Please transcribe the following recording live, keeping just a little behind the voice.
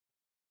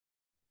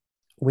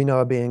we know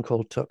a being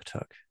called Tuk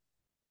Tuk.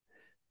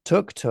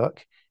 Tuk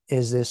Tuk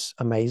is this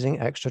amazing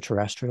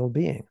extraterrestrial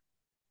being.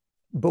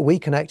 But we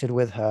connected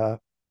with her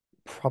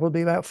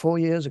probably about 4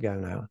 years ago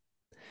now.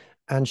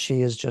 And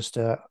she is just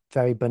a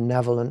very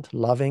benevolent,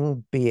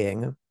 loving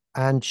being.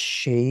 And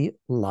she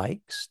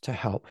likes to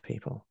help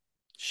people.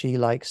 She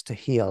likes to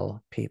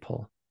heal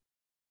people.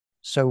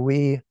 So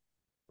we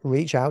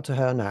reach out to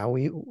her now.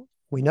 We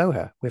know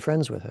her. We're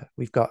friends with her.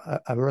 We've got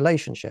a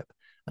relationship,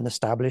 an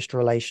established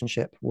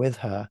relationship with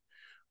her,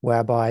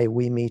 whereby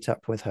we meet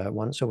up with her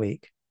once a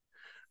week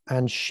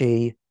and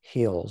she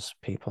heals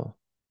people.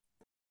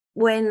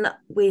 When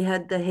we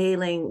had the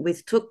healing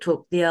with Tuk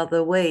Tuk the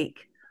other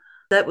week,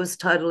 that was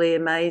totally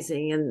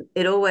amazing. And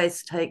it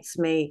always takes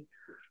me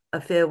a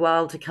fair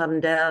while to come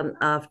down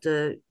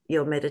after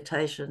your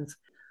meditations.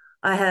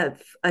 I had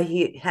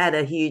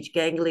a huge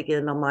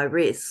ganglion on my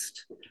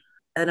wrist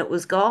and it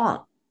was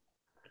gone.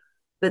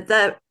 But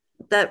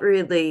that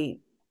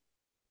really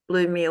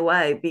blew me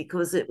away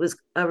because it was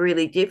a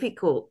really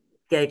difficult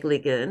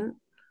ganglion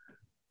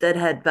that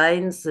had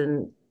veins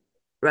and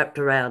wrapped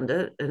around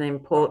it, an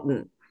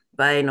important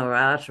vein or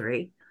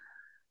artery,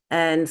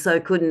 and so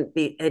couldn't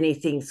be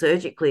anything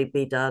surgically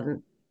be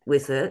done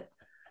with it.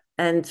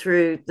 And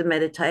through the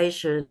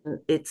meditation,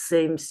 it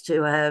seems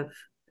to have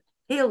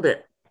healed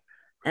it,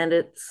 and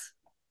it's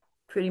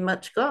pretty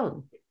much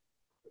gone.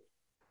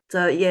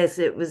 So yes,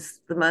 it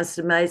was the most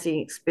amazing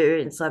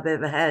experience I've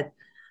ever had,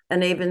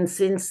 and even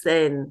since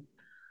then,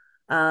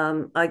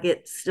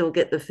 I still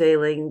get the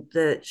feeling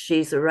that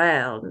she's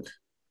around.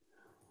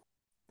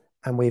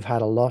 And we've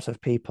had a lot of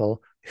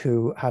people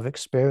who have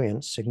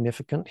experienced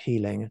significant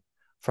healing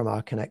from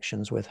our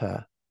connections with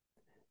her.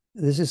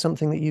 This is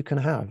something that you can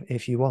have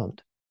if you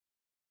want.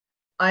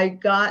 I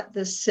got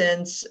the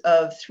sense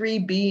of three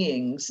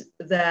beings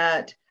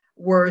that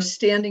were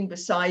standing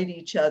beside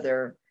each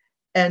other.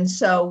 And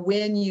so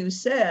when you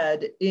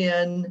said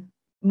in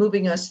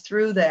moving us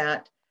through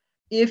that,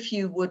 if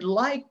you would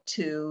like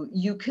to,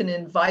 you can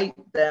invite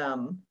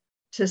them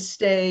to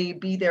stay,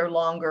 be there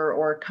longer,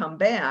 or come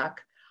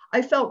back.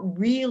 I felt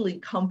really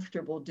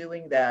comfortable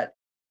doing that.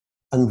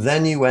 And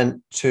then you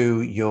went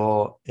to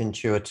your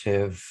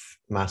intuitive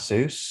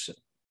masseuse.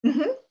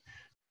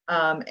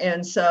 Mm-hmm.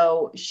 And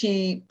so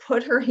she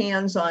put her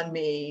hands on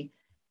me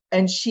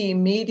and she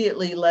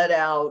immediately let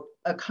out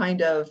a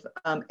kind of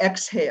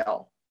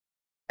exhale.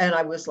 And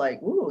I was like,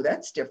 ooh,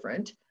 that's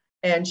different.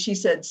 And she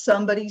said,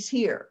 somebody's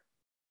here.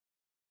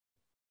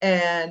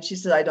 And she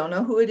said, I don't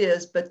know who it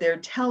is, but they're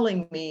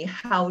telling me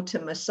how to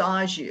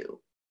massage you.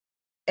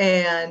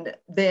 And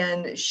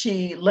then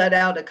she let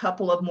out a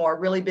couple of more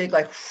really big,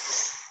 like,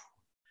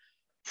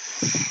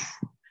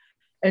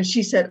 and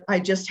she said, I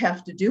just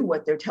have to do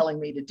what they're telling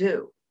me to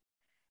do.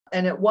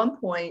 And at one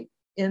point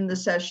in the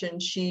session,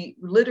 she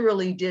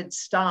literally did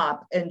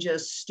stop and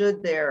just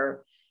stood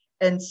there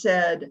and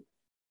said,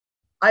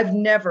 I've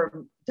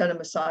never done a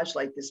massage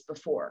like this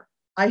before.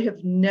 I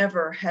have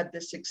never had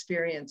this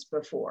experience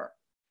before.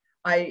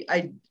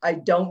 I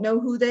don't know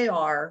who they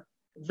are.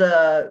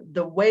 The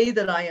way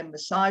that I am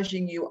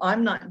massaging you,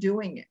 I'm not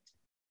doing it.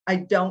 I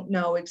don't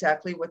know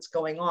exactly what's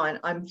going on.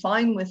 I'm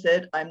fine with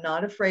it. I'm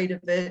not afraid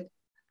of it.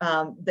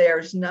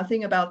 There's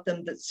nothing about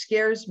them that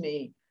scares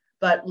me,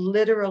 but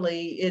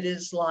literally it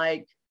is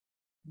like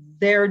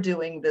they're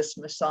doing this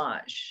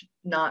massage,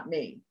 not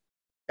me.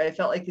 I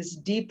felt like this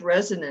deep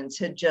resonance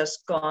had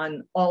just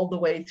gone all the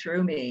way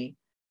through me.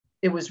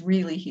 It was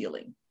really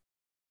healing.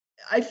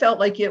 I felt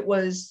like it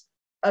was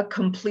a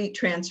complete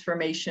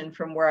transformation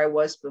from where I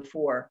was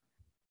before,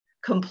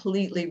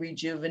 completely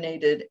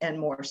rejuvenated and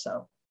more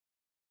so.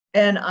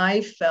 And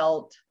I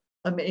felt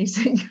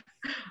amazing.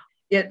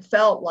 It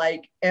felt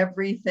like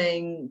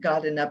everything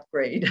got an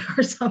upgrade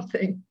or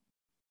something.